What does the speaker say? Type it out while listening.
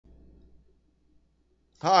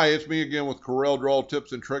Hi, it's me again with Corel Draw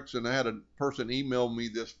Tips and Tricks, and I had a person email me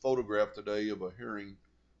this photograph today of a herring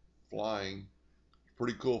flying.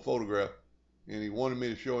 Pretty cool photograph, and he wanted me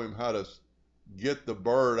to show him how to get the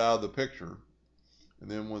bird out of the picture.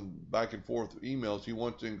 And then when back and forth emails, he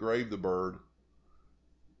wants to engrave the bird.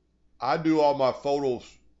 I do all my photos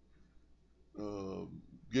uh,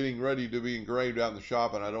 getting ready to be engraved out in the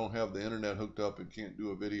shop, and I don't have the internet hooked up and can't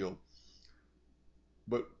do a video.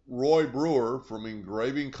 But Roy Brewer from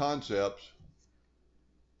Engraving Concepts,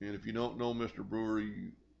 and if you don't know Mr. Brewer,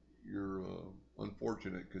 you're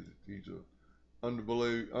unfortunate because he's a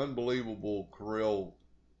unbelievable Corel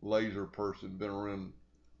laser person. Been around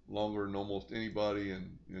longer than almost anybody,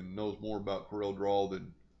 and knows more about Corel Draw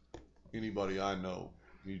than anybody I know.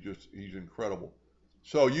 He's incredible.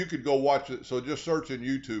 So you could go watch it. So just search in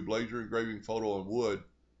YouTube laser engraving photo on wood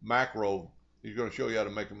macro. He's going to show you how to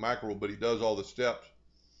make a macro, but he does all the steps.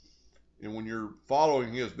 And when you're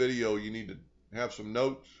following his video, you need to have some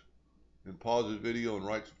notes and pause his video and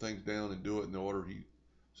write some things down and do it in the order he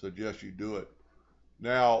suggests you do it.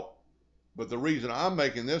 Now, but the reason I'm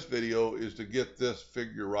making this video is to get this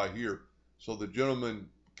figure right here so the gentleman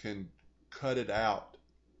can cut it out,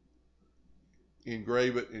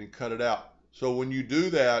 engrave it and cut it out. So when you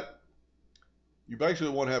do that, you basically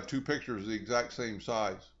want to have two pictures the exact same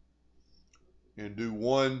size and do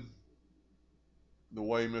one the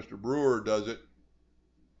way Mr. Brewer does it,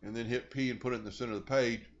 and then hit P and put it in the center of the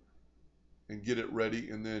page and get it ready,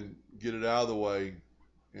 and then get it out of the way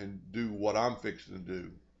and do what I'm fixing to do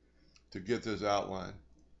to get this outline.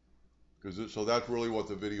 So that's really what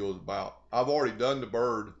the video is about. I've already done the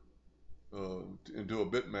bird into a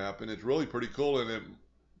bitmap, and it's really pretty cool, and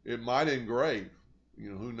it might engrave,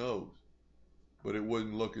 who knows, but it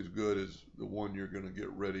wouldn't look as good as the one you're going to get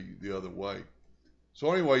ready the other way.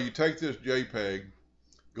 So anyway, you take this JPEG,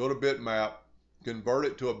 go to bitmap, convert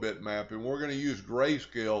it to a bitmap, and we're going to use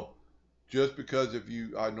grayscale just because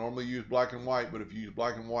I normally use black and white, but if you use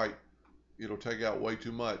black and white, it'll take out way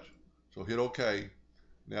too much. So hit OK.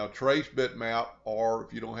 Now trace bitmap, or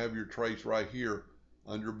if you don't have your trace right here,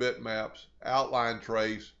 under bitmaps, outline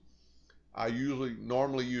trace. I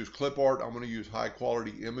normally use clip art. I'm going to use high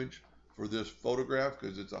quality image for this photograph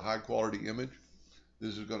because it's a high quality image.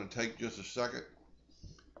 This is going to take just a second.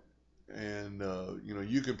 And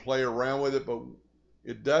you can play around with it, but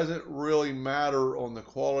it doesn't really matter on the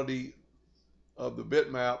quality of the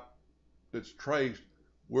bitmap that's traced.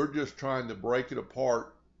 We're just trying to break it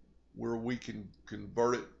apart where we can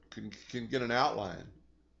convert it, can get an outline.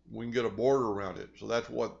 We can get a border around it. So that's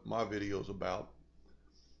what my video is about.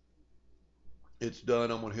 It's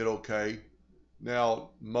done. I'm going to hit OK. Now,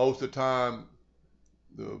 most of the time,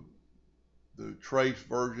 the trace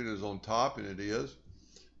version is on top, and it is.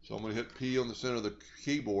 So I'm going to hit P on the center of the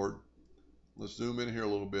keyboard. Let's zoom in here a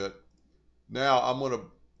little bit. Now I'm going to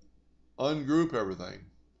ungroup everything.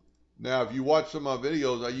 Now, if you watch some of my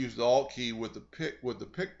videos, I use the Alt key with the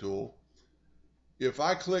pick tool. If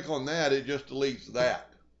I click on that, it just deletes that.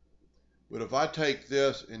 But if I take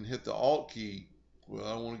this and hit the Alt key, well,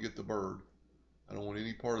 I don't want to get the bird. I don't want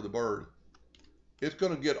any part of the bird. It's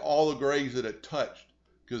going to get all the grays that it touched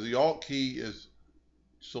because the Alt key is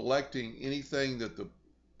selecting anything that the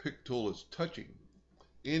pick tool is touching,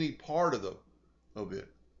 any part of it,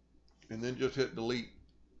 and then just hit delete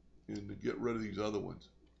and to get rid of these other ones.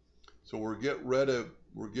 So we're getting rid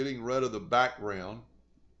of the background,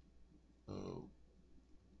 and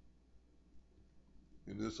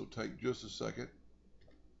this will take just a second.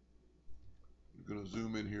 I'm going to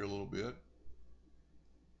zoom in here a little bit,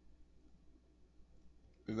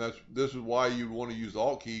 and this is why you want to use the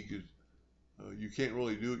Alt key, because you can't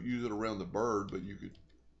really use it around the bird, but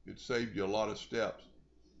it saves you a lot of steps.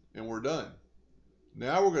 And we're done.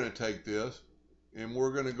 Now we're going to take this and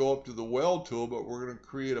we're going to go up to the weld tool, but we're going to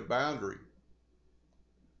create a boundary.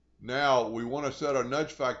 Now we want to set our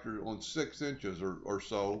nudge factor on 6 inches or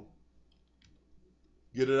so.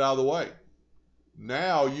 Get it out of the way.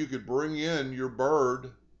 Now you could bring in your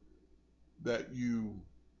bird that you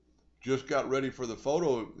just got ready for the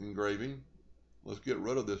photo engraving. Let's get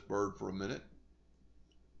rid of this bird for a minute.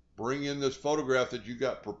 Bring in this photograph that you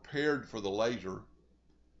got prepared for the laser,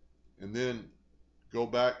 and then go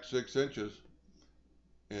back 6 inches,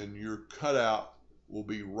 and your cutout will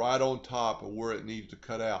be right on top of where it needs to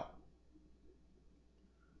cut out.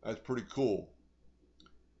 That's pretty cool.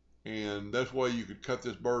 And that's why you could cut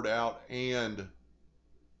this bird out and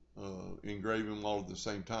engrave him all at the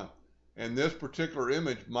same time. And this particular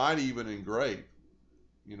image might even engrave,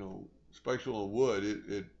 especially on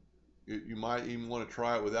wood. You might even want to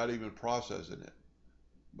try it without even processing it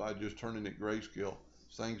by just turning it grayscale.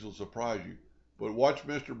 Things will surprise you. But watch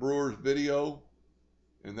Mr. Brewer's video,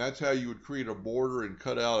 and that's how you would create a border and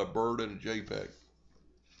cut out a bird in a JPEG.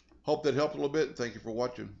 Hope that helped a little bit. Thank you for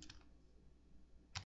watching.